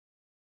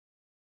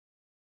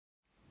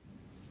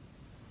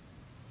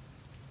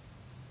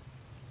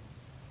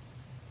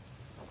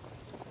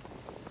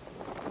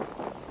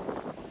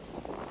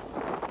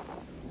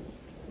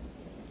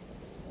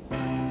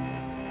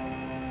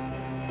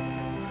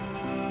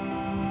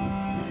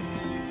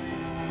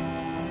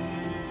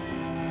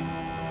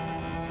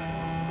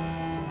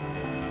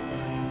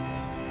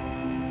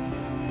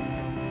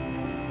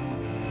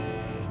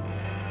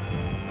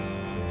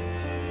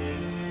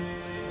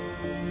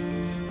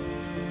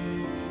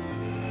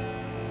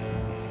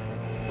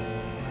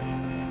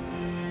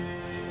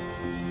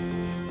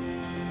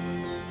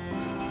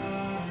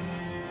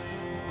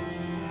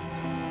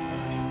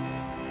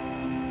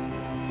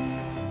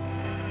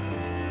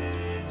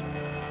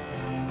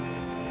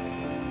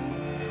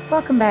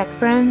Welcome back,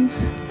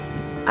 friends.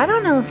 I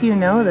don't know if you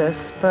know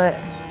this, but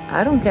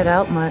I don't get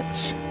out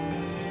much.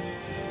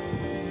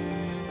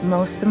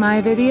 Most of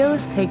my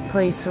videos take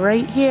place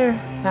right here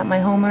at my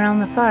home around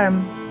the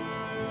farm.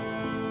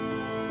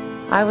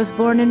 I was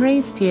born and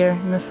raised here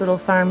in this little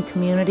farm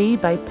community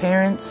by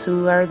parents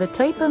who are the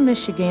type of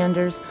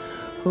Michiganders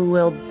who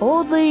will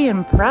boldly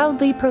and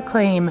proudly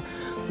proclaim,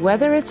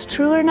 whether it's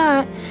true or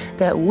not,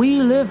 that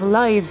we live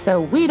lives that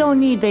we don't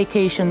need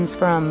vacations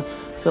from,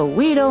 so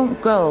we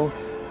don't go.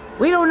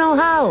 We don't know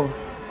how,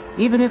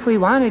 even if we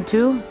wanted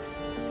to.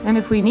 And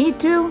if we need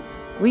to,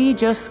 we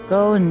just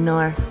go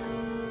north.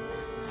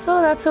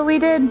 So that's what we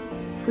did.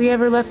 If we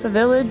ever left the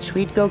village,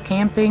 we'd go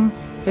camping,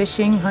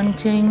 fishing,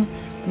 hunting,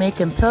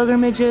 making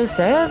pilgrimages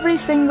to every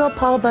single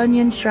Paul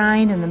Bunyan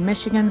shrine in the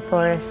Michigan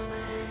forest,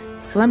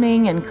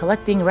 swimming and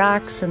collecting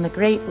rocks in the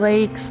Great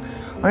Lakes,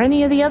 or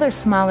any of the other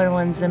smaller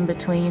ones in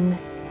between.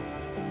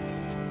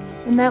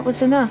 And that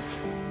was enough.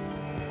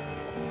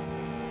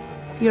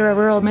 If you're a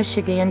rural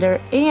Michigander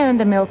and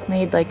a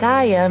milkmaid like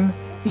I am,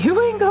 you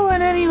ain't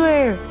going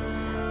anywhere.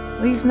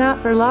 At least not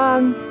for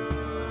long.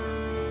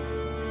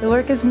 The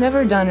work is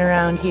never done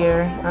around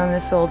here on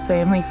this old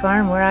family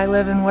farm where I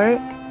live and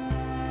work.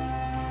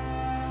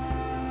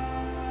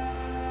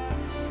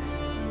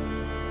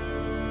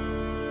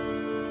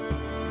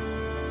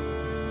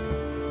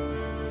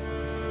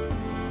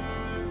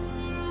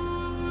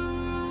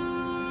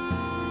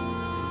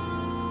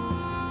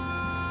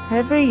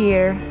 Every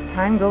year,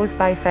 time goes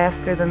by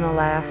faster than the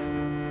last,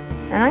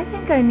 and I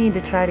think I need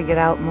to try to get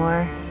out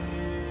more,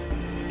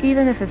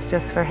 even if it's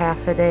just for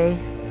half a day.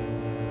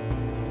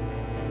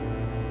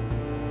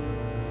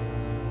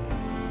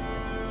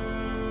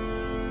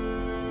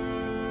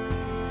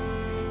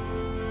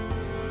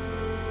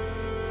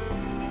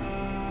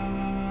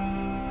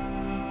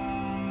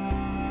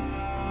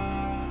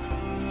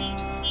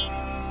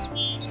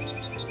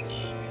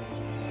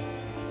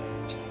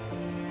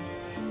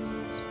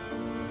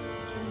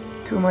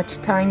 Too much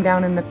time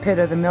down in the pit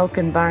of the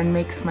milking barn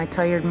makes my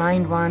tired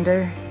mind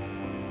wander.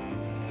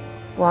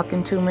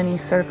 Walking too many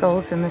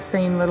circles in the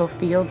same little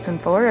fields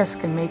and forests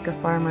can make a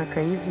farmer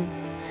crazy.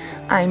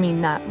 I mean,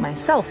 not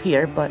myself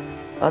here, but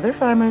other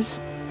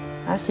farmers.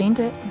 I've seen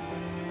it.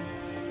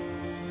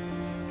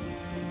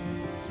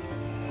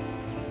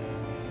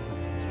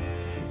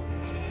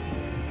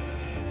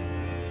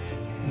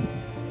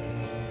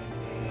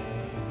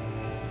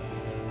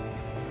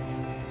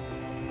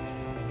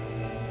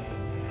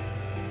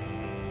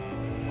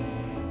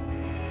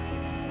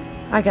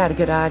 I gotta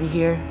get out of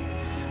here.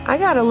 I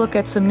gotta look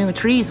at some new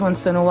trees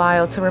once in a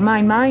while to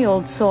remind my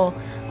old soul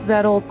of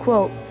that old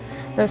quote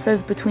that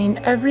says between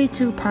every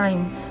two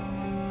pines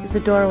is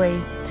a doorway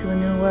to a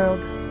new world.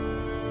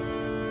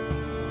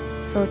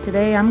 So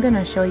today I'm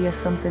gonna show you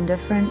something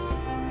different.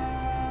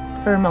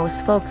 For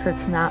most folks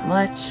it's not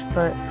much,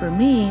 but for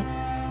me,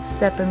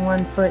 stepping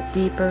 1 foot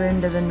deeper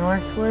into the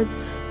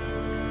Northwoods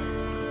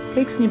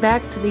takes me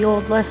back to the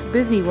old, less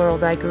busy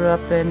world I grew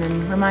up in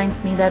and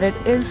reminds me that it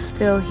is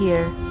still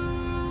here,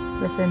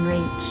 within reach.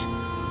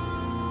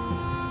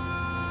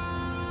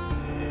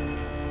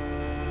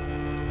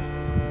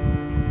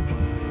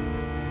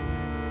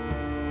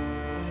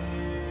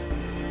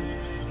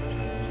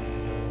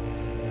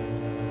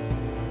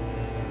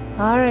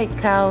 All right,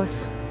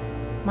 cows,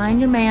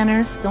 mind your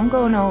manners, don't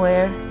go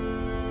nowhere.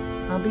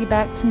 I'll be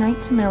back tonight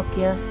to milk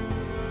you.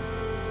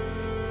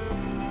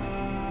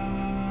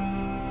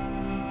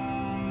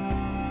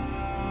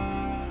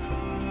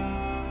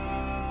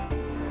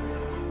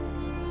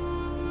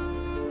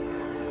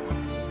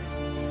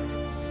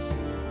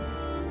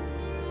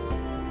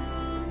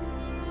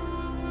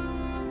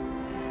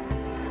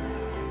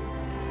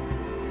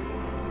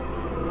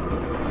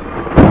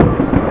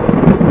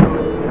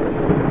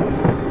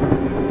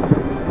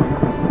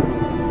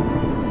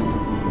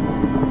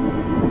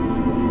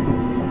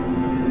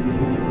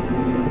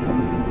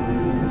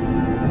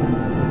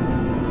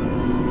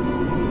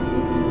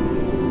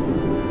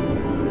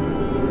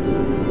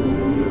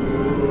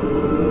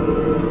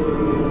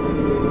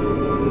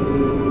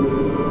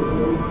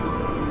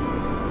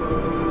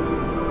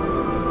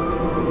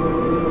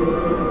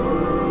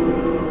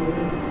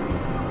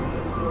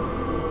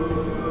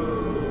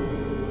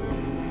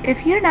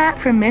 If you're not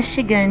from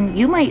Michigan,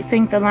 you might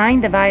think the line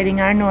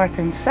dividing our north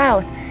and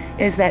south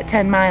is that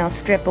 10-mile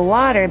strip of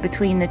water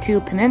between the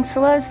two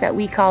peninsulas that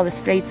we call the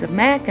Straits of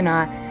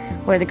Mackinac,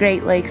 where the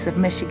Great Lakes of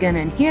Michigan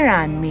and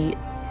Huron meet.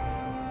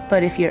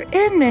 But if you're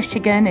in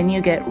Michigan and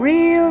you get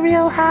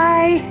real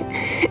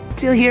high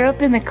till you're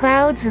up in the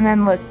clouds and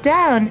then look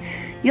down,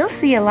 you'll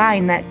see a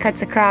line that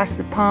cuts across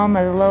the palm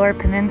of the lower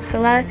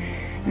peninsula,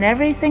 and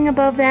everything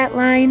above that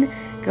line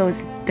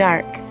goes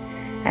dark.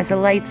 As the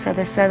lights of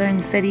the southern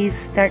cities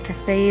start to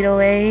fade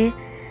away,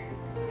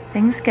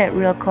 things get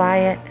real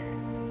quiet.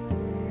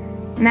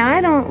 Now, I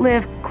don't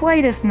live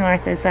quite as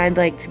north as I'd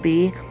like to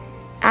be.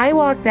 I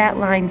walk that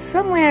line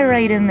somewhere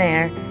right in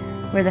there,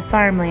 where the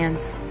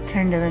farmlands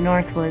turn to the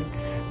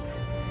Northwoods.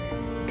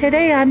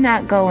 Today I'm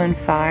not going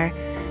far,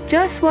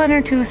 just 1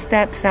 or 2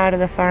 steps out of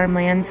the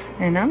farmlands,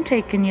 and I'm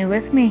taking you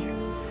with me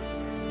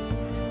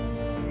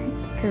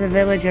to the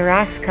village of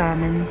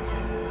Roscommon.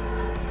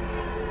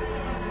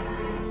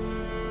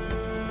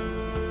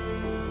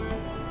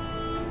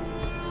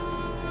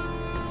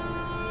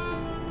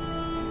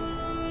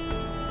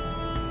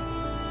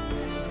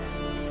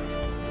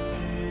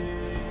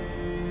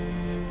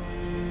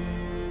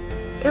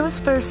 It was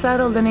first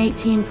settled in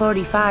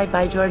 1845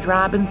 by George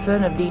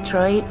Robinson of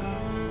Detroit.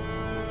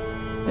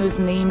 It was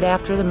named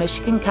after the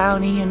Michigan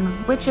county in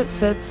which it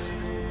sits,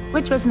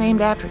 which was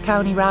named after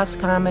County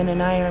Roscommon in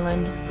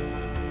Ireland.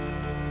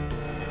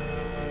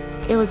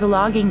 It was a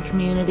logging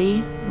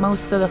community.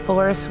 Most of the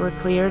forests were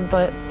cleared,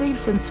 but they've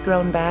since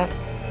grown back.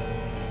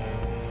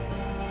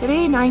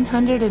 Today,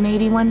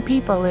 981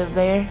 people live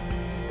there.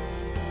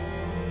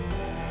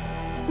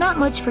 Not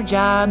much for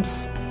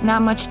jobs,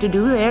 not much to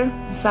do there,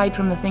 aside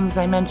from the things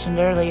I mentioned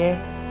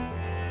earlier.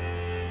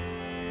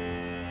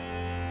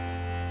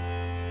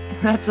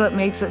 That's what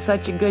makes it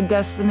such a good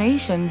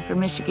destination for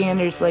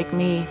Michiganders like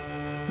me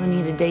who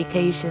need a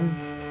daycation.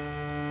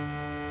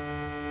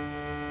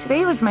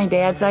 Today was my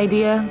dad's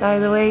idea, by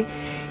the way.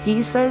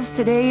 He says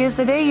today is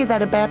the day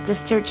that a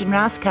Baptist church in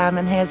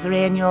Roscommon has their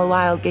annual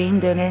wild game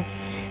dinner,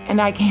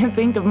 and I can't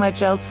think of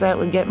much else that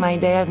would get my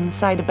dad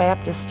inside a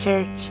Baptist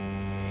church.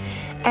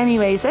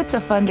 Anyways, it's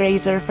a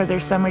fundraiser for their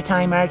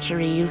summertime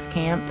archery youth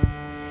camp.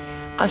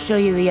 I'll show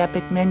you the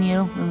epic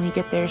menu when we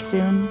get there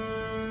soon.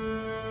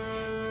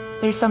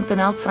 There's something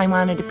else I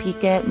wanted to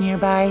peek at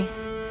nearby.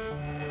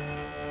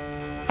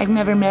 I've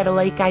never met a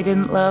lake I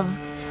didn't love,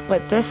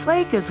 but this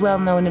lake is well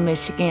known to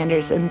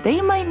Michiganders, and they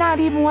might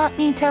not even want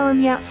me telling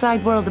the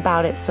outside world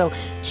about it, so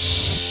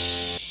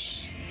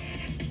shh.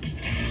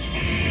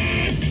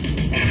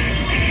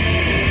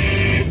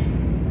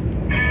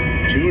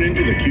 Tune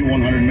into the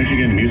Q100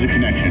 Michigan Music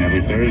Connection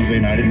every Thursday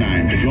night at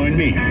 9 to join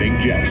me, Big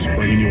Jess,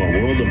 bringing you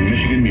a world of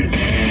Michigan music.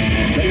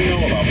 Let me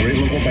know about great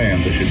local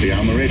bands that should be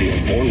on the radio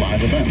or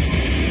live events.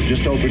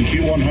 Just open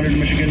Q100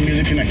 Michigan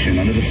Music Connection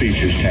under the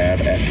Features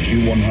tab at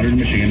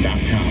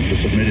q100michigan.com to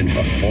submit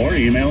info. Or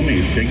email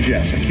me, Big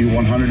Jess, at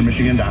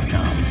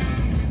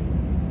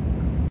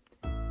q100michigan.com.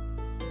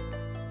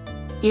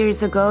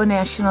 Years ago,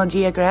 National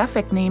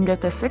Geographic named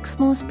it the 6th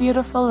most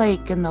beautiful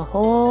lake in the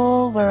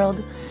whole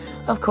world.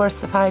 Of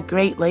course, the 5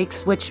 Great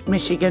Lakes, which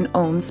Michigan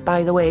owns,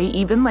 by the way,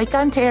 even Lake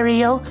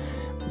Ontario.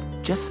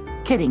 Just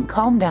kidding,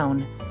 calm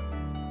down.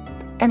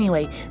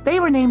 Anyway, they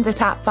were named the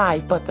top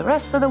 5, but the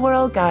rest of the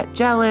world got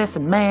jealous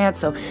and mad,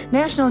 so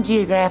National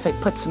Geographic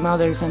put some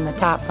others in the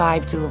top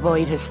 5 to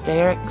avoid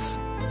hysterics.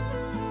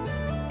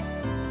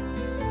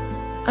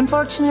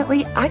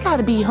 Unfortunately, I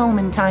gotta be home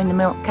in time to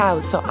milk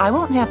cows, so I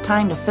won't have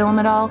time to film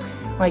it all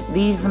like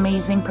these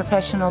amazing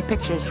professional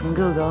pictures from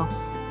Google.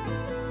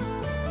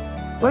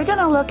 We're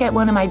gonna look at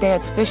one of my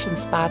dad's fishing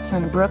spots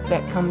in a brook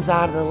that comes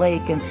out of the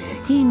lake, and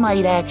he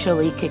might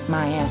actually kick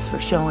my ass for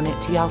showing it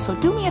to y'all, so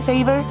do me a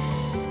favor,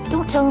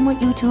 don't tell him what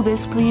YouTube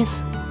is,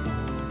 please.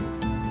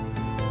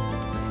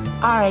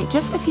 Alright,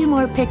 just a few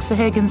more pics of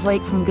Higgins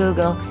Lake from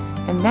Google,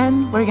 and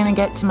then we're gonna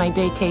get to my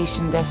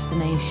daycation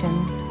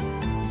destination.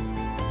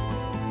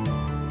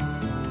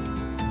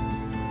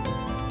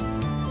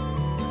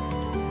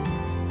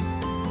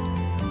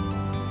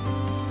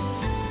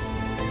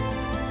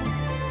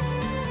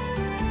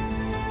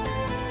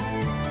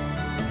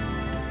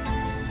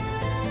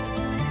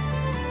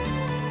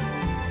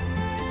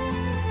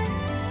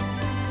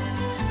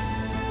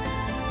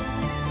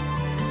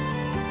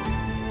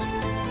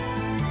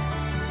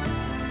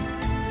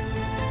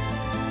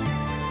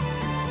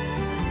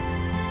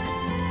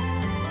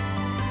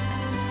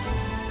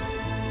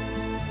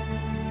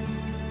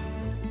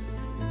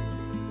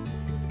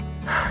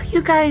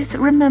 You guys,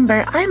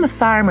 remember, I'm a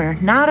farmer,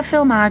 not a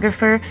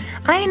filmographer.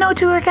 I ain't no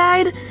tour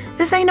guide.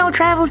 This ain't no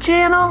travel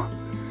channel.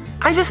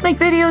 I just make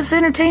videos to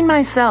entertain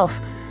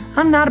myself.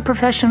 I'm not a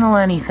professional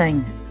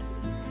anything.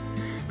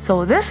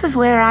 So this is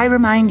where I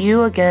remind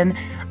you again,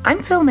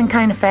 I'm filming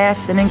kind of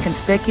fast and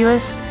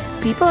inconspicuous.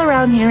 People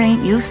around here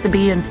ain't used to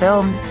being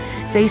filmed.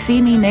 If they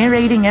see me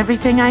narrating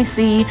everything I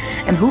see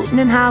and hooting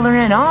and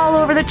hollering all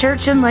over the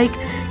church and lake,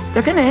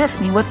 they're gonna ask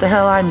me what the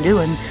hell I'm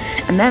doing.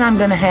 And then I'm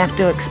gonna have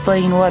to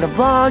explain what a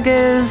vlog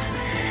is,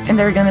 and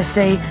they're gonna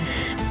say,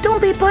 don't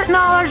be putting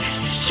all our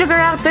sugar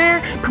out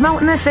there,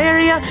 promoting this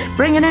area,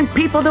 bringing in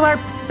people to our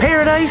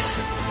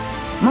paradise.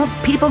 More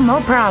people,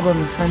 no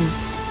problems, and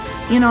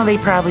you know they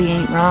probably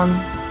ain't wrong.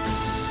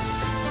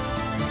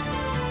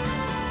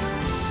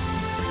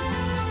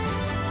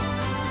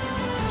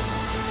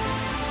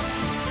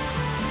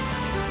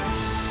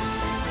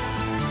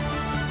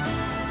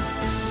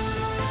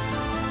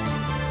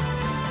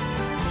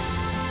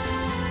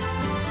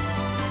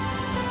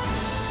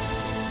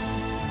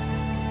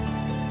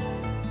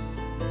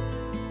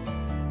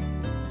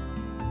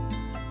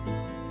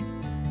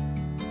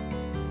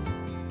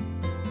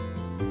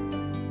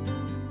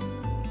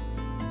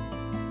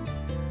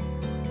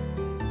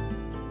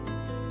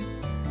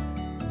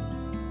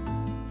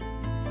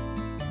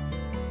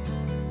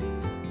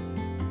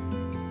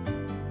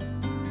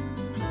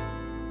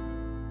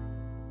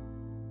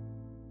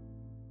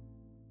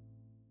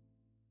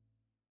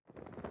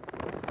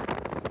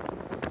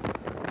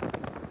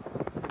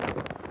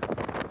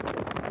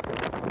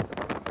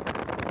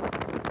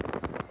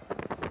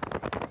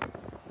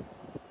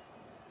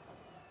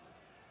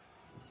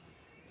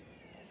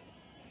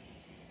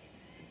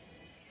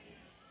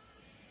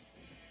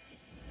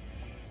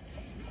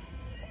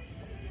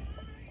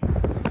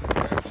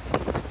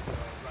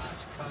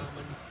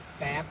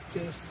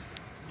 Baptist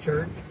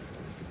Church.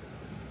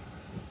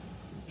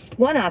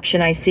 One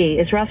option I see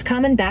is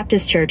Roscommon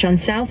Baptist Church on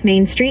South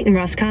Main Street in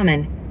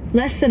Roscommon,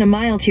 less than a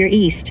mile to your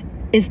east.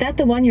 Is that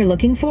the one you're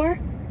looking for?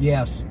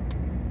 Yes.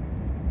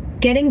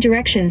 Getting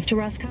directions to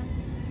Roscommon.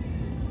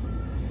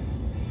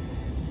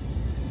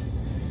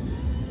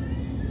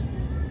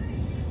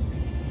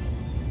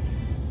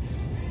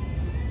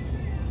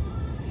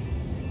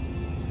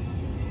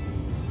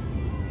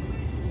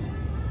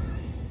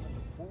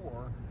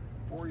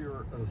 For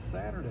your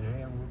Saturday,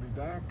 and we'll be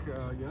back,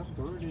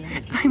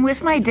 I'm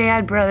with my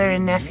dad, brother,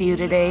 and nephew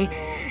today.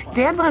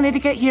 Dad wanted to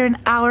get here an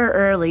hour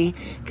early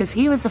because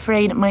he was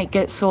afraid it might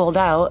get sold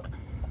out.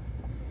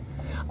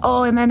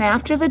 Oh, and then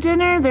after the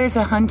dinner, there's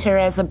a hunter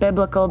as a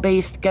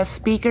biblical-based guest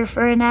speaker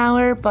for an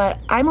hour, but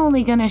I'm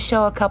only going to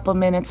show a couple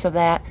minutes of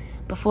that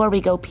before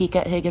we go peek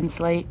at Higgins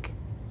Lake.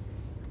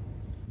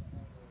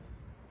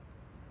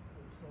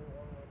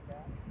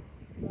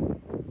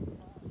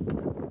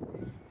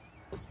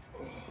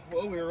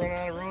 Well, we were running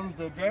out of roads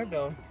to drive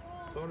down.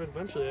 So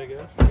eventually, I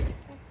guess.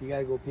 You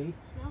gotta go pee?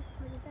 No,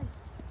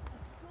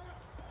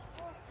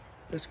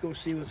 let's go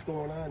see what's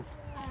going on.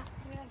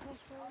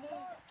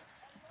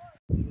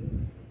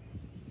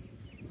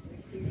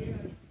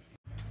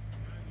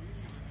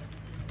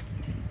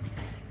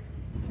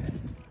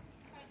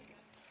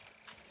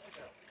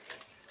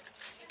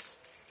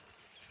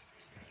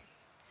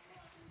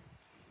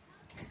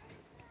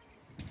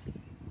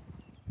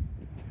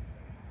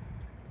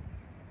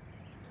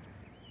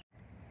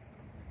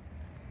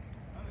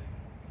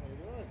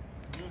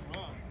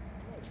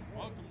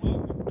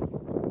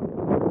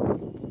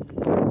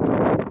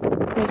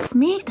 This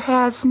meat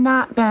has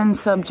not been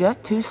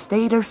subject to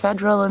state or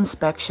federal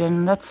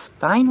inspection. That's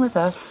fine with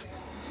us.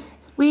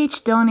 We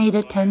each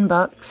donated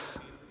 $10.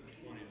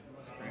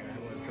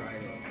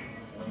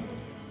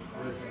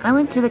 I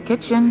went to the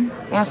kitchen,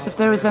 asked if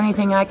there was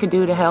anything I could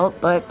do to help,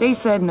 but they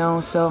said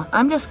no, so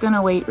I'm just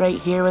gonna wait right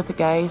here with the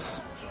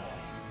guys.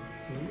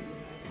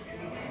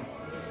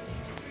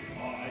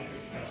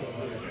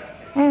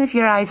 And if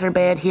your eyes are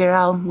bad here,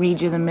 I'll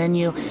read you the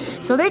menu.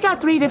 So they got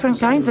 3 different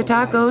kinds of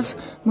tacos: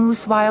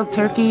 moose, wild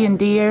turkey, and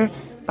deer,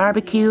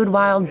 barbecued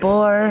wild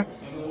boar,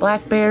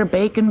 black bear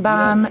bacon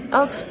bomb,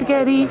 elk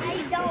spaghetti,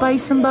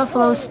 bison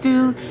buffalo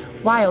stew,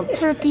 wild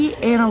turkey,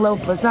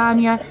 antelope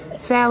lasagna,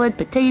 salad,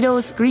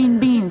 potatoes, green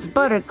beans,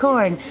 butter,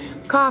 corn,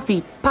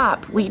 coffee,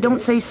 pop, we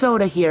don't say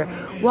soda here,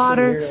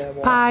 water,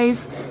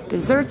 pies,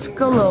 desserts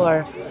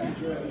galore.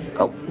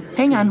 Oh,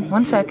 hang on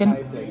 1 second.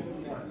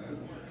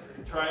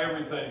 Try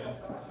everything.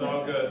 It's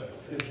all good.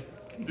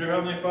 Dear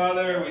Heavenly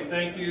Father, we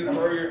thank you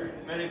for your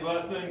many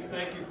blessings.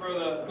 Thank you for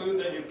the food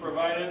that you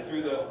provided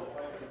through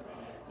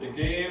the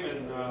game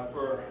and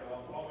for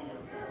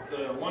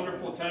the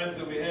wonderful times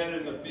that we had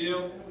in the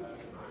field.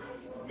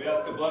 We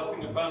ask a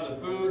blessing upon the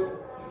food,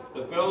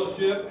 the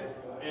fellowship,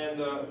 and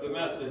the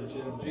message.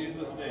 In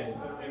Jesus' name,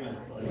 amen.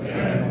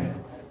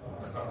 Amen.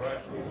 All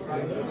right.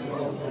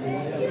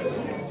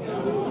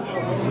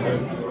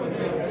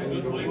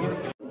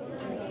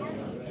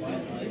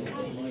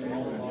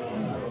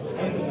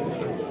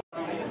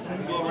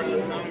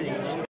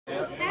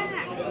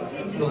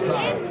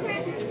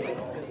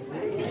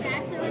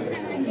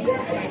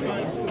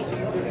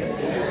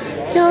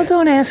 Y'all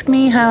don't ask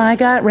me how I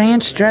got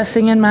ranch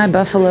dressing in my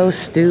buffalo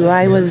stew.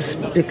 I was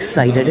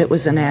excited. It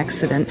was an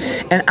accident.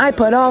 And I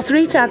put all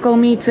 3 taco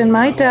meats in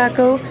my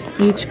taco,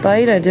 each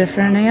bite a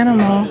different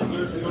animal.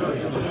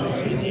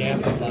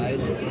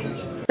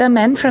 The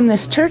men from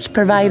this church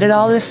provided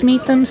all this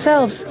meat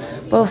themselves,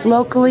 both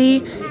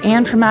locally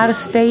and from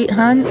out-of-state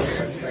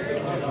hunts.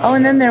 Oh,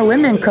 and then their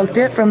women cooked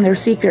it from their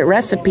secret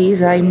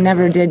recipes I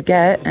never did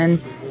get and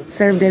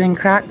served it in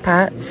crock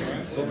pots.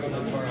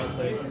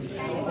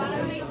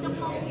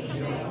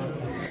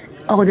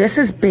 Oh, this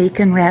is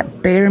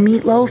bacon-wrapped bear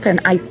meatloaf,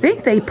 and I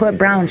think they put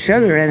brown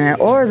sugar in it,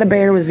 or the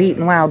bear was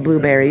eating wild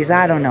blueberries.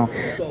 I don't know.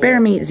 Bear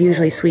meat is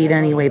usually sweet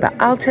anyway, but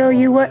I'll tell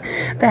you what,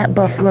 that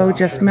buffalo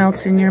just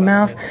melts in your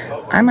mouth.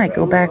 I might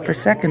go back for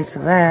seconds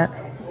of that.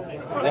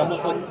 They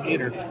almost like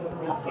cedar.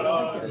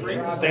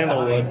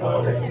 Sandalwood.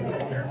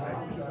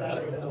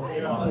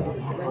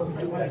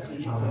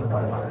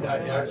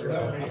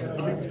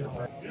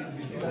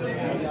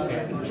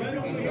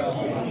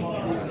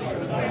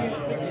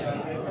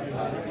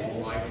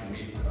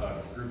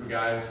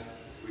 Guys,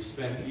 we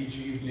spent each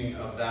evening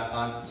of that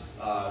hunt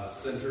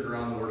centered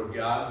around the Word of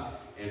God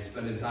and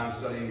spending time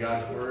studying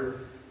God's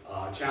Word,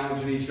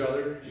 challenging each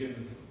other.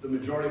 The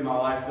majority of my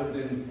life lived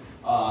in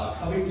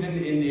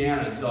Covington,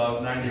 Indiana until I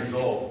was 9 years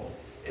old.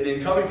 And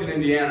in Covington,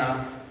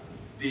 Indiana,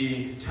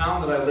 the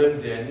town that I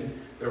lived in,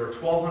 there were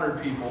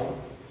 1,200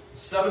 people.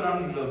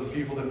 700 of the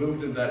people that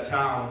moved into that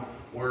town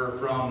were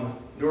from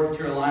North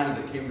Carolina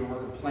that came to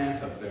work a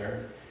plant up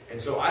there.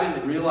 And so I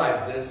didn't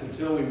realize this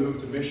until we moved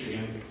to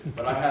Michigan,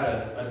 but I had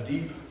a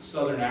deep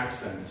Southern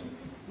accent,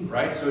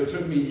 right? So it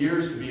took me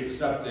years to be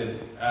accepted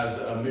as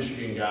a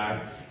Michigan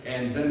guy.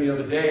 And then the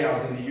other day, I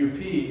was in the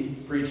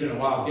UP preaching at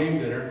Wild Game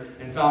Dinner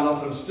and found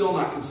out that I'm still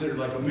not considered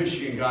like a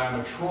Michigan guy. I'm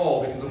a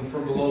troll because I'm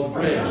from below the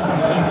bridge.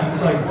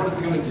 It's like, what is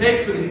it going to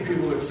take for these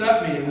people to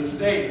accept me in this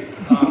state?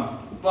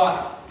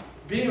 But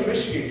being a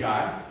Michigan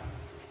guy,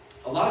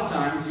 a lot of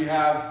times you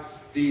have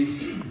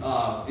these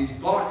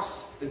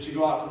bucks that you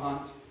go out to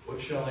hunt. What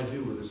shall I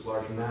do with this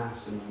large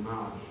mass in my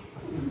mouth?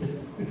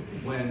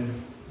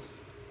 When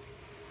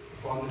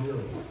on the hill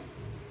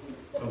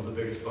comes the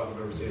biggest buck I've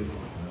ever seen in my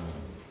life.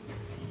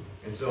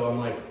 And so I'm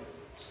like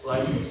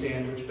sliding the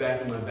sandwich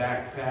back in my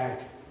backpack,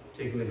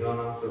 taking the gun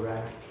off the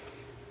rack,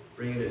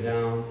 bringing it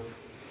down,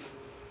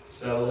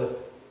 settle it,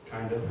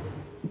 kind of.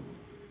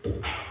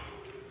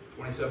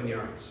 27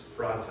 yards,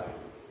 broadside.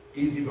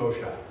 Easy bow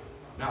shot.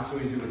 Not so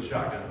easy with a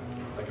shotgun.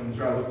 Like I'm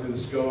trying to look through the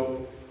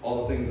scope,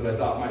 all the things that I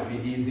thought might be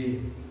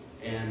easy,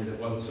 and it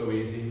wasn't so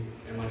easy.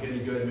 And like any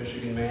good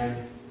Michigan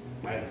man,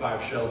 I had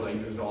 5 shells, I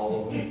used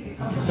all of them.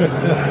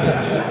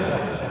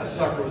 That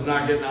sucker was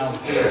not getting out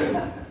of the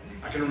field.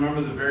 I can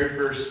remember the very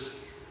first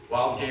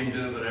wild game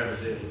dinner that I ever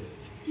did.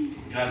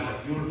 The guy's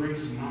like, you want to bring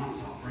some mounts?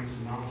 I'll bring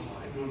some mounts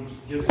out. If you want to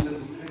give us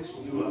some pics,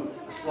 we'll do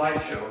a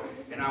slideshow.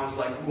 And I was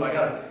like, ooh, I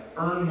got to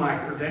earn my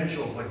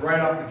credentials, like right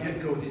off the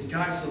get-go with these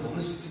guys so they'll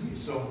listen to me.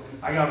 So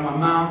I got my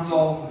mounts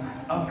all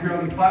up here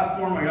on the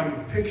platform. I got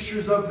my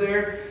pictures up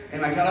there.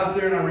 And I got up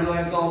there and I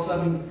realized all of a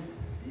sudden,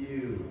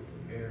 you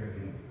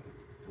arrogant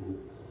fool.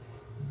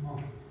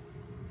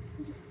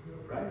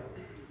 Right?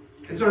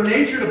 It's our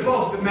nature to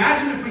boast.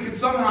 Imagine if we could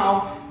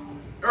somehow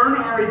earn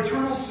our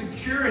eternal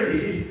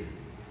security.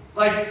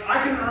 Like,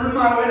 I can earn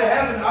my way to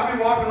heaven. I'd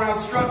be walking around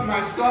strutting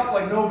my stuff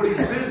like nobody's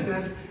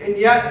business, and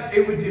yet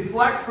it would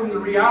deflect from the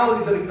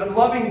reality that a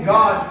loving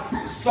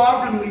God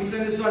sovereignly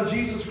sent His Son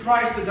Jesus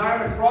Christ to die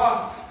on a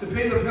cross to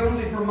pay the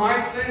penalty for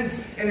my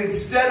sins, and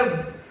instead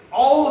of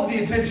all of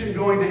the attention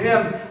going to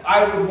Him,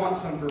 I would want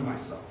some for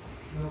myself.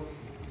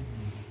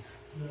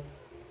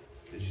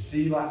 Did you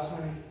see last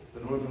night the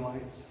Northern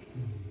Lights?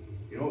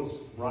 You know what was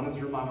running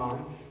through my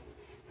mind?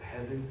 The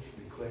heavens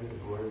declare the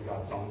glory of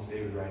God. Psalmist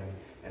David writing,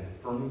 and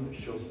the firmament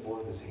shows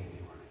forth His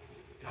handiwork.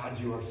 God,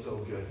 you are so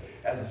good.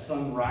 As the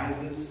sun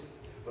rises,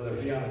 whether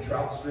it be on a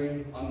trout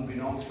stream,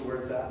 unbeknownst to where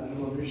it's at in the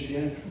middle of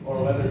Michigan,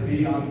 or whether it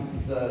be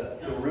on the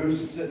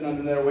roost sitting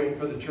under there waiting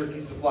for the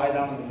turkeys to fly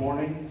down in the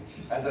morning,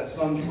 as that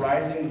sun's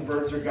rising, the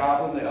birds are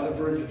gobbling, the other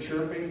birds are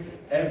chirping.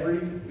 Every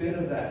bit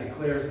of that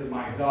declares that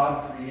my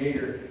God,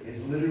 Creator,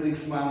 is literally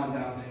smiling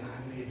down saying,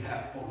 I made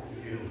that for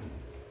you.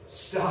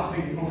 Stop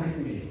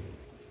ignoring me.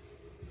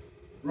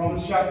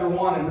 Romans chapter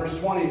 1 and verse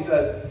 20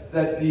 says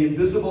that the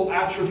invisible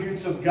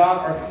attributes of God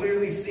are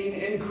clearly seen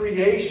in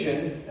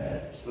creation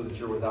so that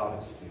you're without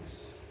excuse.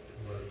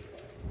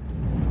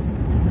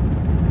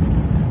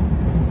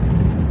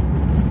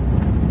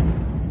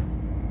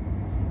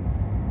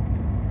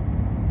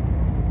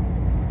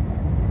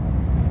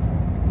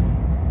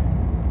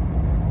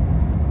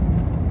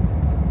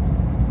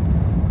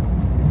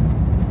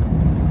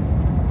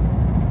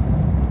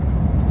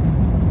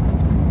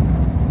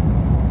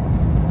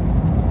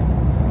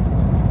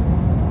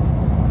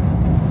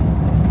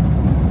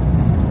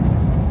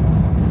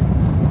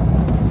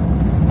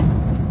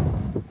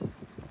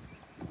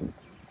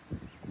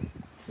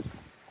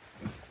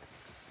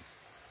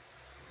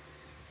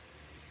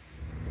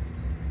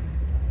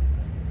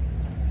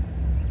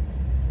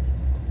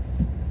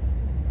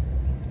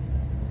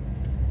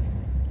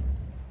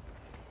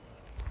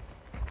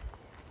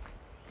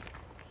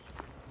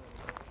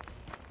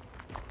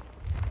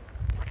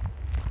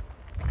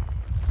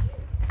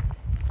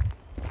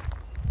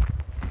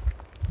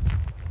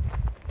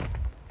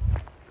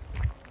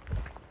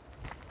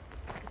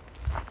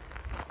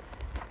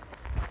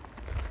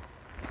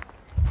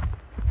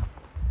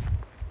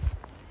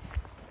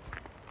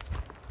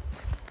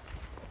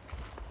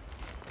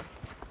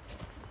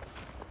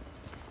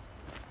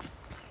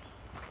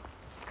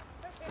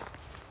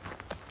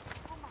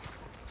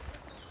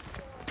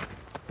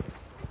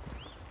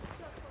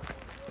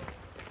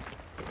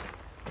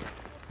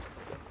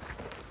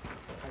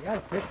 I got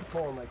a fishing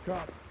pole in my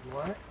truck. You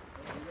want it?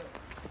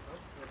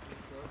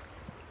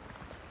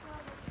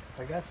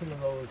 I got some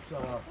of those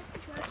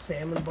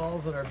salmon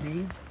balls that are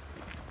beads.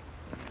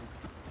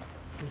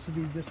 This would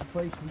be just a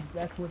place,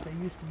 that's what they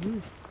used to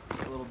use.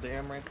 A little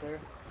dam right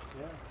there.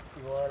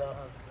 Yeah. You want to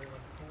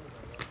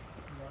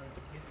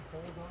get the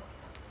poles on?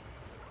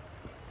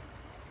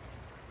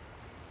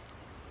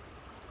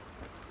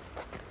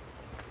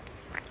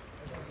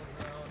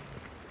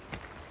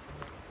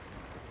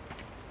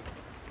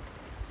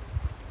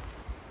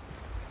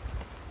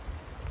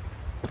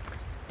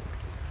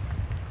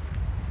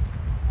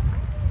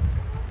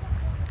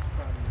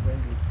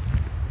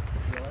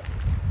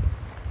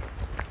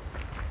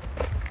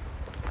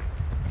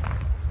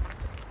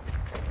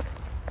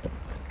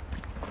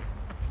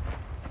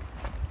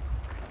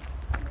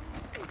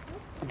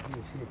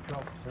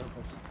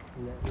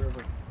 In that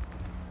river,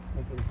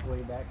 making its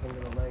way back into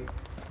the lake.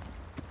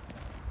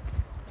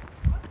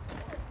 I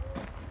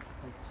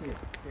can see a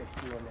fish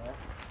doing that.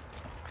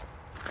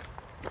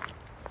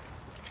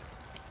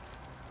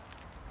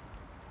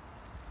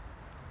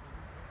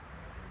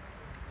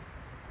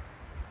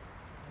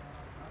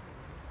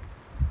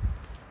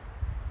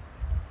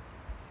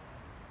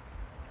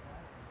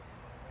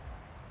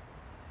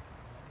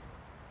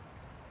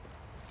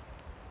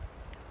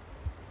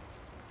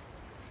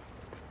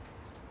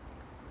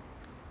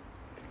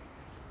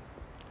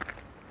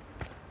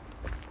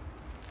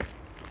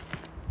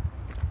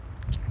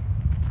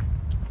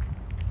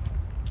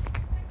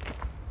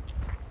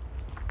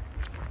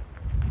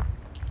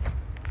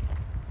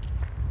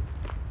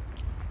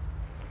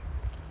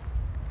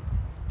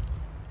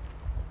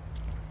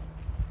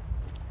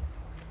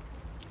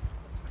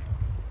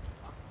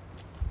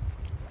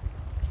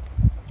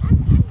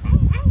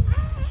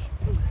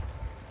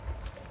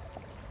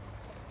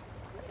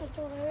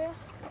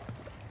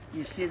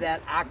 see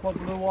that aqua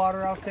blue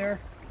water out there?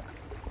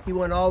 He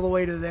went all the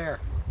way to there.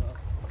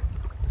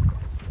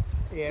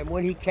 And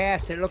when he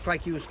cast, it looked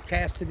like he was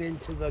casting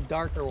into the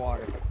darker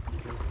water.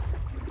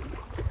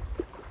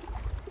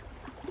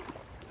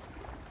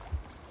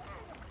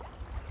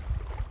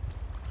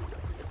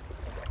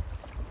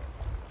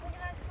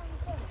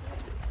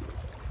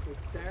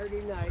 It's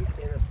Saturday night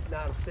and it's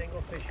not a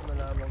single fisherman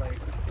on the lake.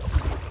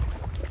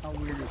 How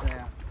weird is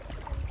that?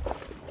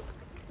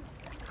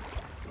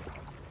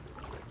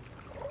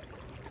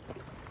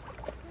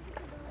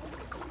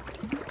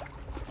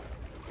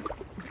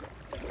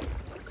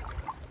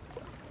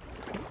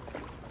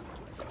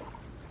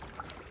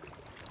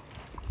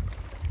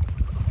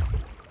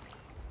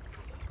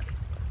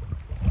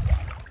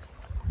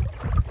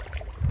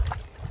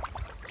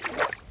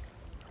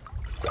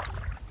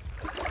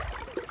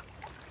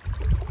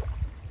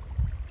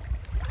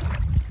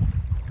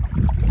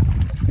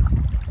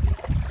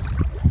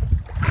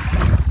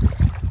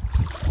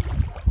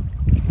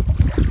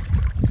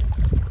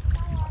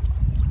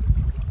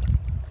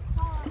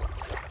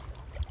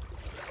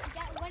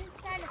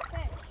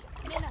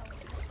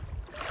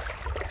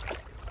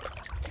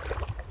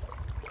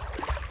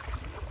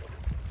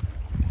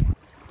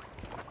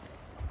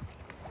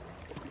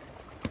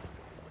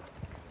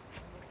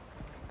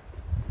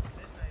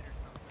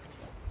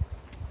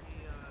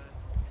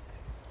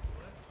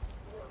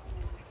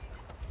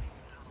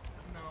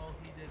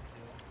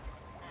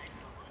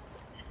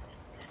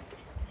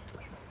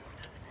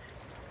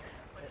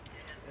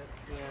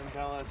 And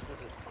tell us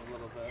a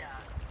little bit.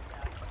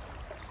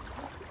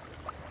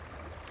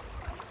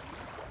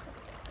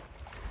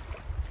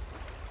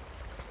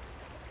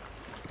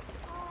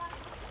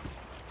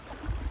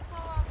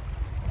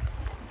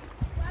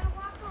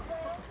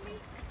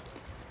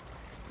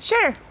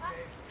 Sure.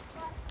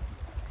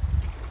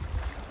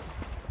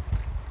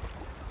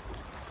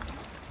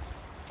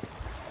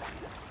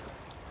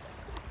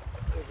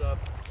 There's a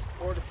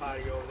porta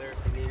potty over there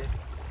if you need it.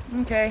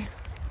 Okay.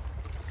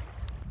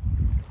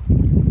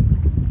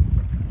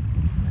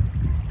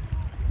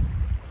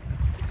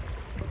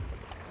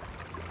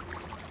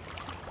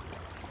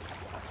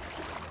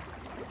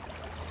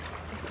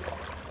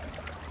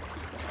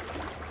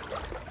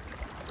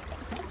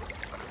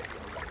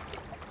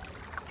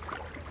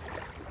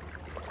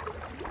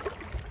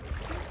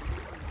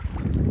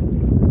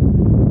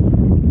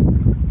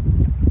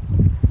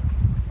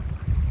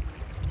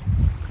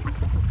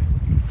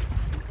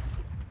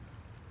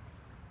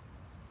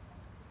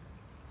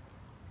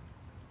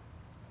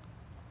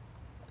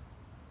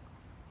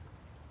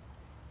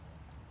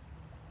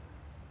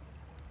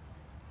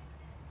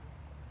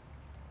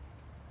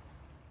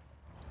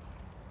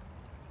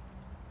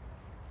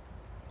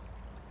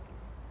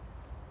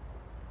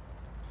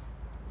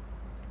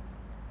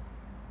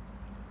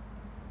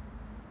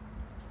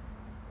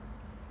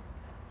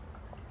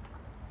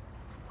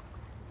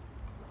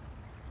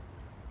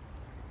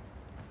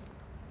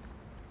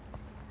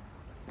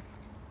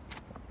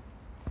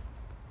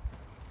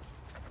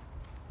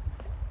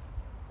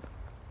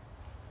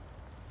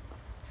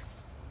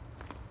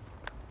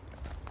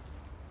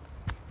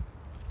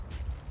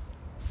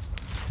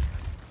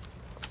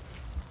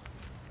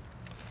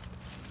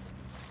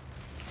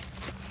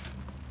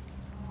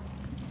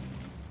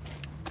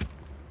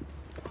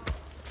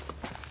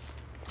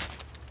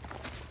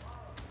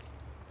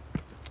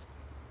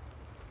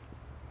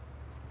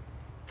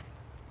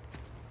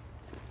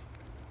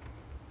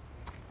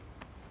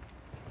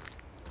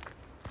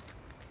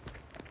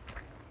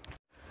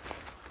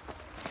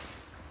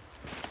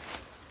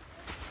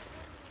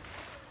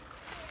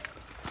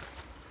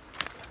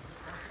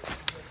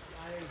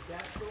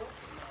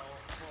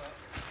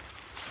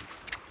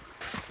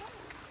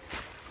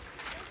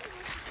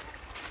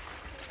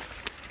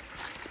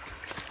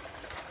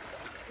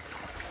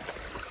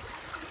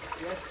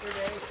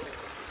 Yesterday,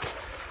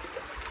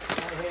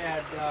 I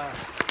had,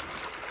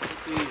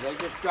 geez, I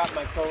just dropped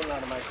my phone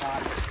out of my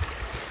pocket.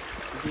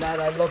 I'm glad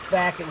I looked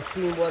back and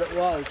seen what it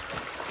was.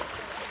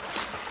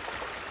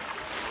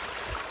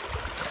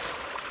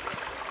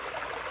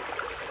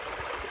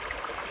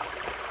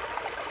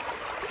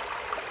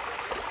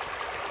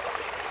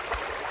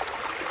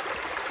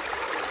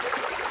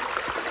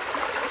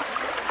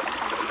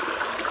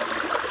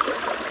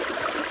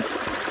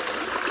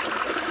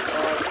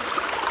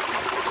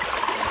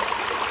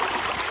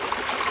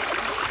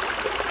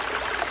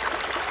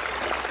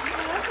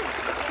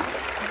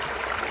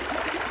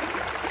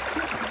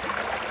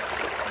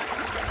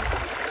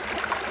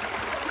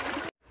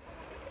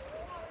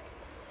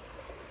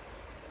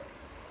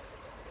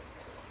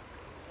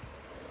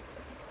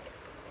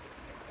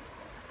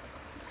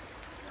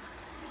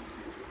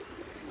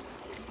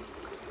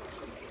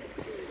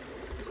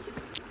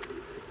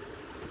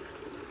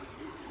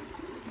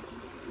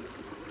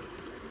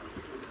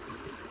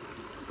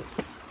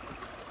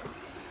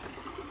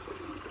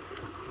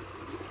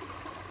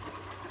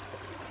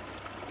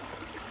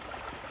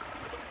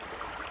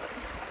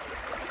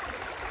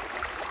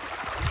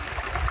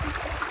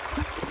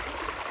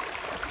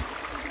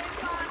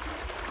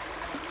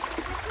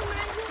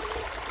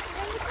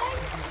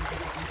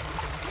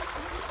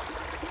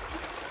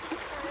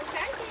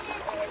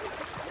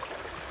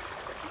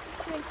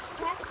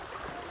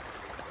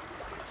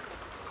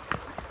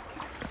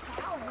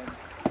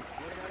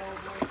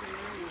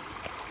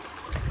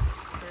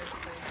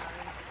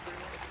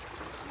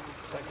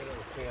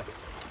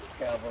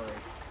 cavalry.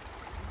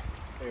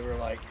 They were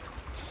like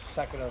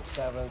 2nd of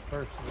the 7th,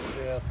 1st of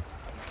the 5th,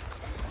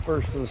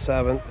 1st of the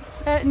 7th.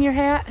 What's that in your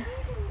hat?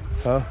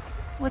 Huh?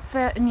 What's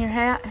that in your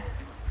hat?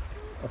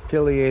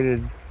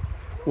 Affiliated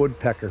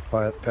woodpecker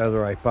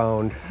feather I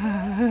found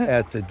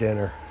at the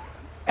dinner.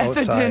 At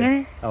the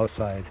dinner?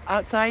 Outside.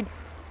 Outside?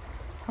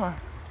 Huh.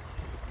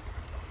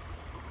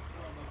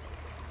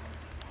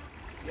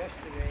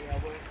 Yesterday I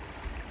went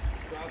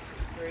across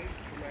the street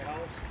from my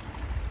house